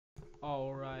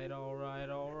Alright, alright,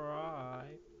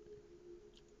 alright.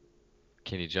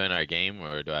 Can you join our game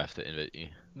or do I have to invite you?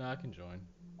 No, I can join.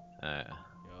 Uh,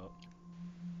 Yup.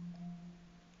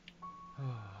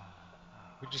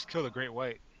 We just killed a great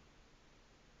white.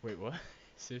 Wait, what?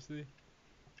 Seriously?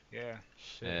 Yeah.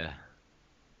 Shit. yeah,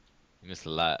 you missed a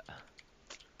lot.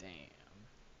 Damn.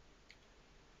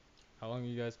 How long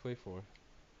you guys play for?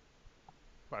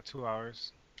 About 2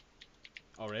 hours.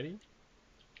 Already?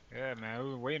 Yeah, man. We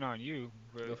were waiting on you,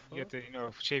 The but you have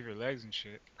fuck? to, shave your legs and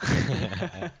shit.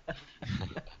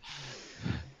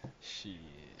 Shit.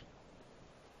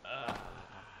 Ah.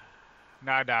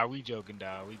 Nah, we joking,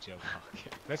 dog. We joking. Okay.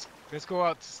 Let's go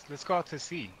out. Let's go out to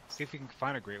sea. See if we can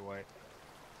find a great white.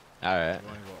 All right. You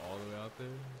wanna go all the way out there?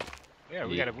 Yeah,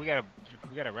 Yeah. we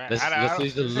gotta wrap. Let's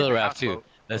use the Let's take little the raft too. houseboat.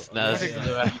 Let's Oh, yeah, let's take use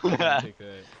the yeah. little You can raft. take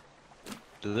that.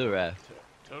 The little raft.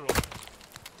 Total. Do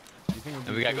you think it'd And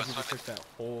be we gotta go crazy to swimming. take that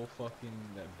whole fucking,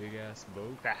 that big ass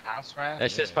boat? The house raft.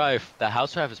 That shit's Yeah. probably the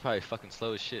house raft is probably fucking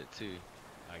slow as shit too.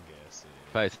 I guess,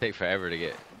 yeah. Probably take forever to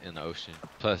get in the ocean.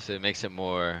 Plus, it makes it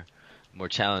more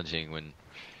challenging when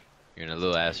you're in a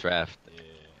little ass raft. Yeah.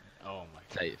 Oh my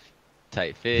god.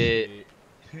 Tight fit.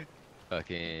 Shit.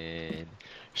 Fucking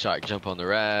shark jump on the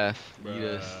raft. Eat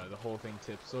us. Bruh, the whole thing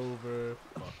tips over.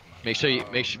 Fuck my Make sure you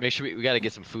Oh, make sure we gotta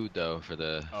get some food though for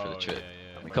the Oh, trip.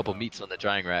 yeah, A yeah. couple meats on the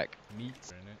drying rack.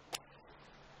 Meats in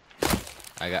it.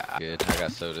 I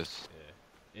got sodas.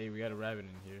 Yeah. Hey, we got a rabbit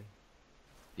in here.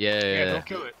 Yeah, yeah. yeah. Don't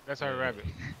kill it. That's our Yeah. rabbit.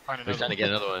 Find We're another trying to one. get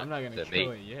another one. I'm not gonna to kill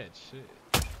mate. it yet,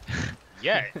 shit.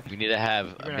 Yeah. We need to have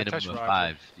You're a gonna minimum touch of Roger.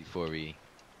 5 before we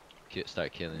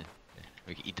start killing.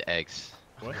 We can eat the eggs.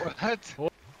 What? What?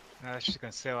 What? Nah, she's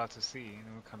gonna sail out to sea, and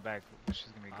then we'll come back. She's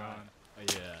gonna be gone.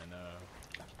 Yeah,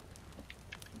 no.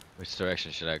 Which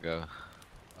direction should I go?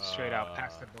 Straight out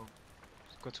past the boat.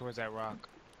 Go towards that rock.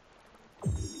 Go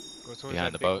towards Behind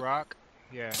that the big boat? rock.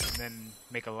 Yeah, and then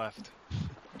make a left.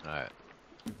 Alright.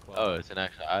 Good call. Oh, it's an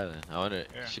actual island. I wonder,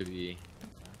 Yeah. should we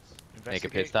Nice. make a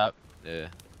pit Investigate. stop? Yeah.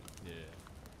 Yeah.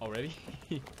 Already?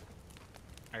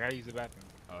 I gotta use the bathroom.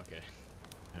 Okay.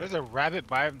 There's a rabbit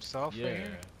by himself right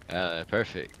Yeah. here.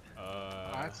 Perfect.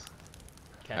 What?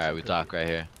 catch Alright, and we cook dock it. right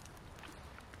here.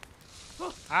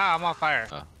 Ah, I'm on fire.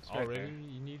 Oh. It's right Already? there.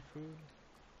 You need food?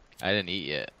 I didn't eat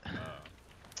yet. Damn.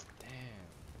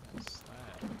 That's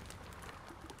sad.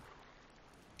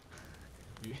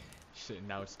 Shit,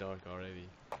 now it's dark already.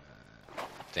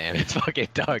 Damn, it's fucking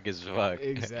dark as fuck.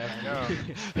 Exactly.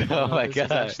 I Oh my This is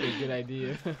god. actually a good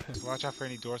idea. Just watch out for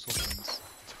any dorsal fins.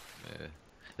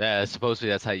 Yeah, supposedly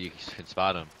that's how you can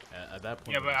spot them. At that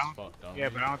point, Yeah, but we're I just fucked, aren't Yeah,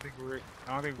 we? but I don't think we're.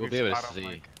 I don't think We'll we be able to spot 'em, see.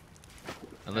 like,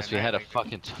 Unless at we night had a like this.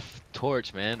 fucking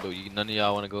torch, man. But none of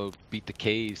y'all want to go beat the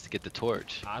caves to get the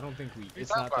torch. I don't think we. you It's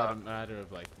talking not that a about? matter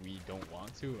of like we don't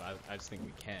want to. I just think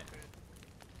we can't.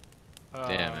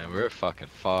 Damn, man, we're fucking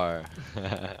far. You know,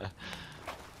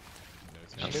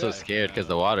 it's I'm just so like, scared because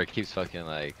the water keeps fucking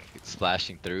like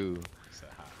splashing through. So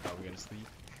how are we gonna sleep?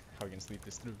 How are we gonna sleep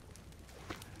this through?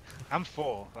 I'm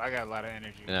full. I got a lot of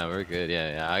energy. Yeah, we're good.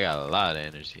 Yeah, I got a lot of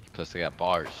energy. Plus, I got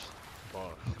bars.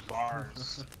 Bar.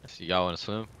 Bars. So y'all want to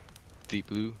swim? Deep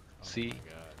blue Oh sea. my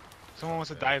god. Someone wants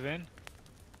to dive in.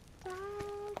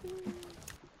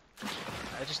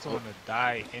 I just don't want to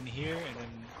die in here and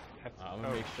then have to. I'm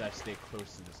gonna make sure I stay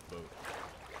close to this boat.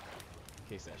 In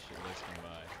case that shit lets me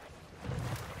by.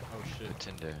 Oh The shit.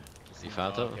 Tinder. Just You no-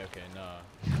 found oh, something? Okay,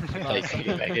 nah.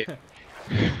 Like it.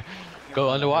 Go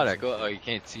underwater. Go. Oh, you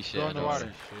can't see shit. Go underwater.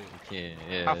 underwater. Shit. You can't.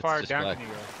 Yeah. How it's far just down black. can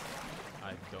you go?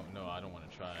 I don't know. I don't want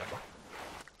to try.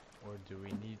 Or do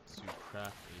we need to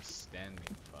craft a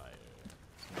standing fire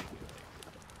to make it like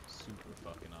super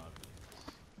fucking obvious?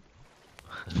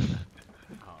 I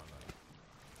don't know.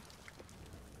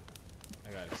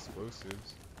 I got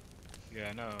explosives.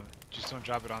 Yeah, no. Just don't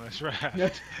drop it on this raft.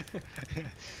 Fucking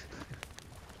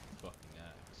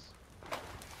axe.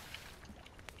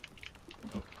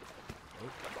 Oh. Oh.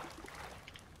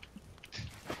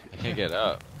 I can't get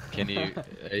up. Can you?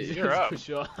 You're up. Push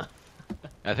you off.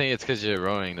 I think it's because you're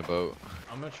rowing the boat.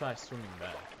 I'm gonna try swimming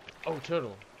back. Oh,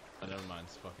 turtle. Oh, never mind.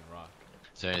 It's fucking rock.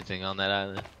 Is there anything on that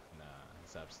island? Nah,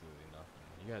 it's absolutely nothing.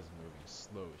 You guys are moving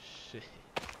slow as shit.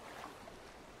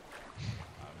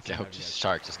 I hope just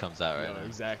shark just comes out right now.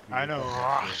 Exactly. I know. Fucking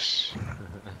Gosh. shit. That'd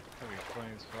be funny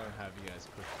as I'll fuck. have you guys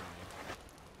push for me.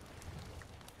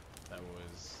 That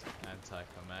was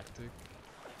anticlimactic.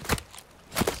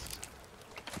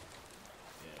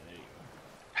 Yeah, there you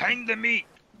Hang the meat!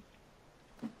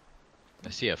 I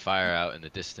see a fire out in the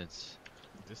distance.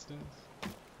 go. Distance?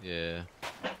 Yeah.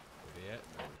 Where they at?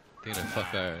 They're gonna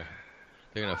fuck our.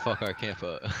 They're gonna fuck our camp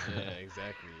up. Yeah,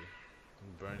 exactly.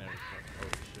 Burn everything. Oh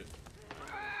shit.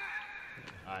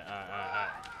 Alright.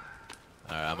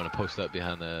 Alright, I'm gonna post up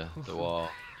behind the wall.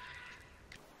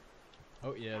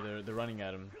 Oh yeah, they're running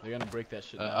at him. They're gonna break that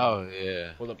shit down. Oh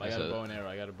yeah. Hold up, I got a bow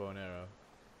and arrow.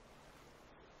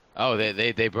 Oh,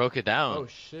 they broke it down. Oh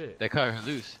shit. They cut her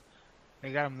loose.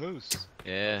 They got him loose.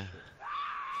 Yeah.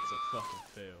 It's a fucking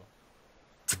fail.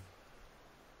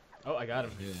 Oh, I got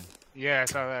him. Yeah. Yeah, I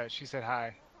saw that. She said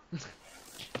hi.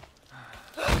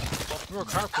 We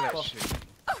work hard for that shit.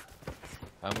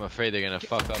 I'm afraid they're gonna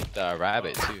fuck up the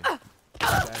rabbit too.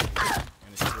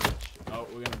 Exactly. Oh,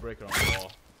 we're gonna break it on the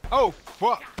wall. Oh,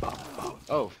 fuck.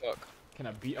 Oh fuck. Can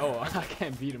I beat? Oh, I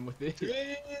can't beat him with it.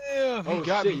 Yeah. Oh he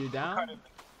got shit, me. you down?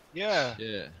 Yeah.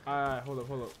 Yeah. Alright, hold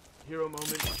up. Hero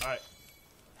moment. Alright.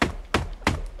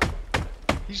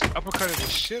 He just uppercutted the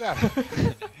shit out of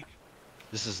him.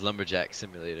 This is Lumberjack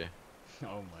Simulator.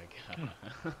 Oh my god.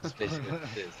 That's basically what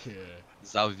it is. Yeah. This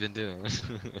is all we've been doing.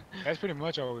 That's pretty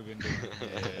much all we've been doing.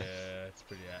 Yeah, it's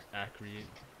pretty accurate.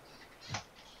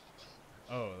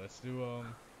 Oh, let's do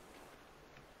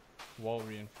wall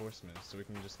reinforcements so we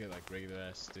can just get like regular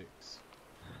ass sticks.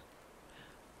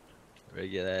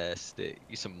 Regular ass stick.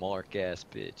 You some mark ass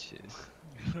bitches.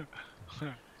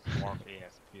 Mark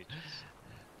ass bitches.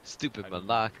 Stupid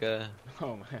Malacca.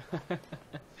 Oh man.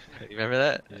 You remember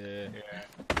that? Yeah. Yeah.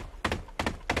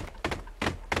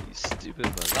 You stupid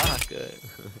Malacca.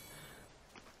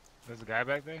 There's a guy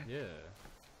back there? Yeah.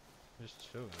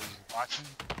 Just chilling. Watching?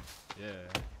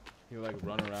 Yeah. He like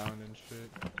run around and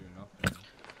shit, do nothing.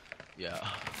 Yeah.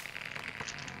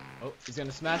 Oh, he's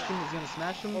gonna smash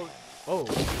him. Oh.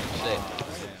 Shit.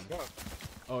 Damn.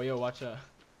 Oh, yo, watch out.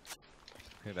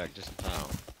 Came back just in time.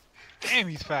 Damn,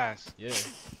 he's fast. Yeah.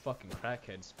 Fucking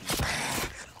crackhead speed.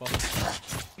 Fuck.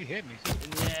 He hit me.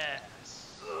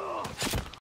 Yes.